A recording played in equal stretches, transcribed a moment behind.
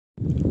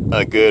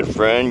A good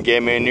friend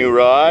gave me a new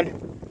rod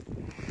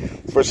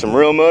for some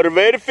real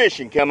motivated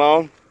fishing. Come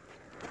on.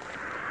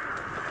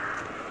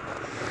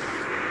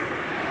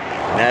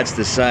 That's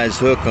the size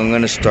hook I'm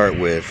going to start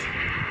with.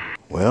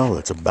 Well,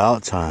 it's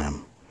about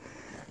time.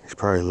 It's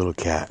probably a little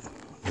cat.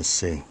 Let's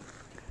see.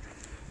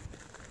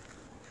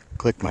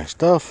 Click my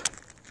stuff.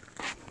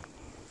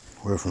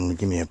 Wait for him to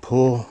give me a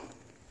pull.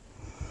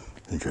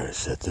 And try to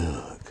set the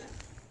hook.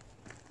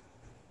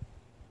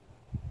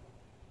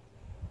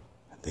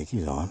 I think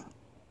he's on.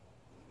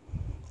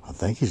 I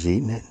think he's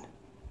eating it.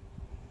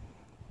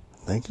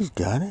 I think he's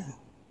got it.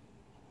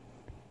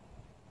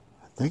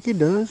 I think he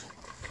does.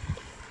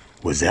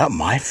 Was that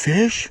my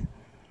fish?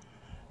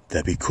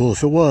 That'd be cool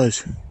if it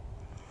was.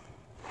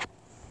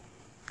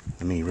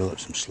 Let me reel up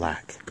some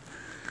slack.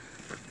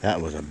 That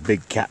was a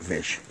big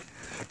catfish,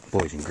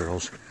 boys and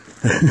girls.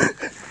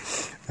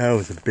 That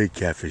was a big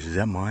catfish. Is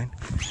that mine?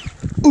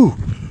 Ooh,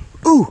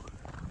 ooh,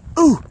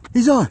 ooh,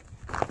 he's on.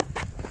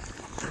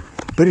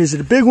 But is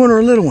it a big one or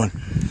a little one?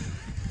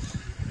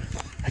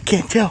 I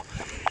can't tell.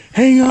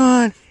 Hang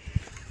on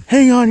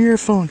your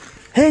phone.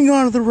 Hang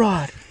on to the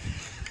rod.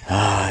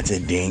 Ah, it's a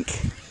dink.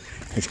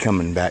 It's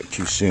coming back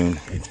too soon.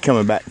 It's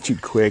coming back too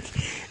quick.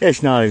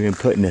 It's not even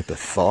putting up a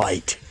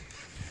fight.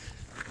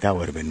 That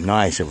would have been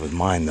nice if it was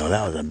mine, though.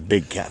 That was a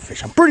big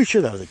catfish. I'm pretty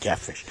sure that was a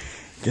catfish.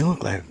 It didn't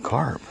look like a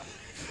carp.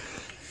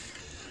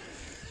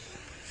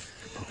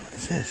 What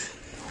is this?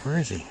 Where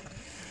is he?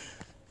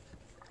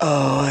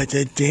 Oh, it's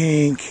a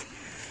dink.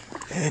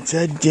 It's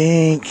a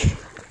dink.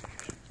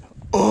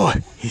 Oh,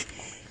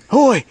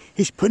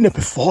 he's putting up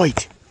a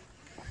fight.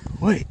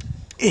 Wait.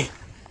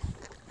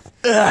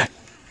 Yeah,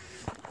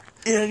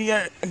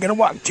 I gotta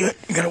walk to it.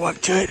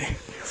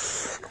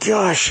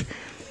 Gosh,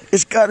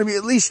 it's gotta be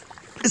at least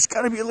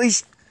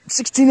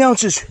 16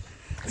 ounces.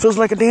 Feels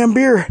like a damn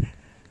beer.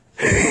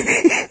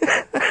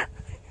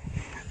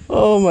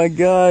 Oh my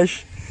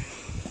gosh.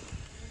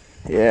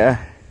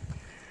 Yeah,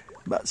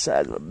 about the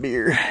size of a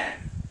beer.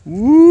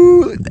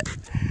 Woo, look at that.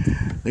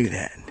 Look at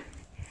that.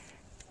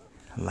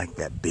 I like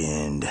that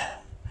bend.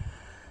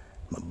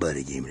 My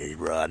buddy gave me this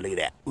rod. Look at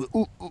that.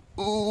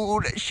 Ooh,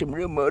 that's some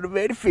real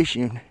motivated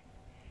fishing.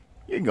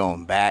 You're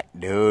going back,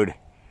 dude.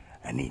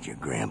 I need your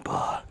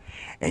grandpa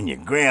and your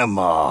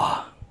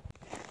grandma.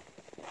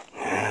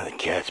 The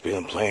cat's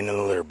been playing in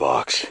the litter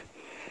box.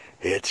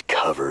 It's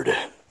covered.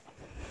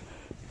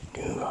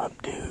 Go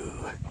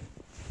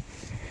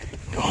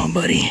on,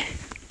 buddy.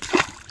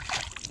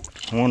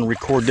 I want to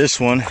record this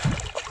one in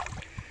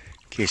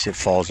case it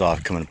falls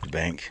off coming up the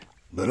bank.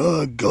 But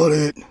I got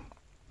it.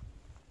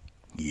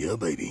 Yeah,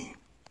 baby.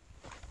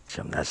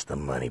 That's the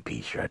money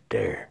piece right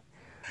there.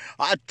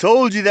 I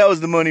told you that was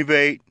the money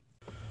bait.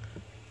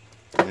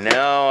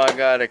 Now I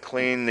gotta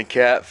clean the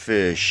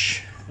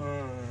catfish.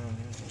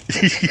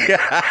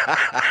 Yeah.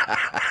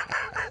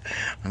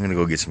 I'm gonna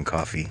go get some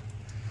coffee.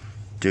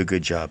 Do a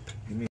good job.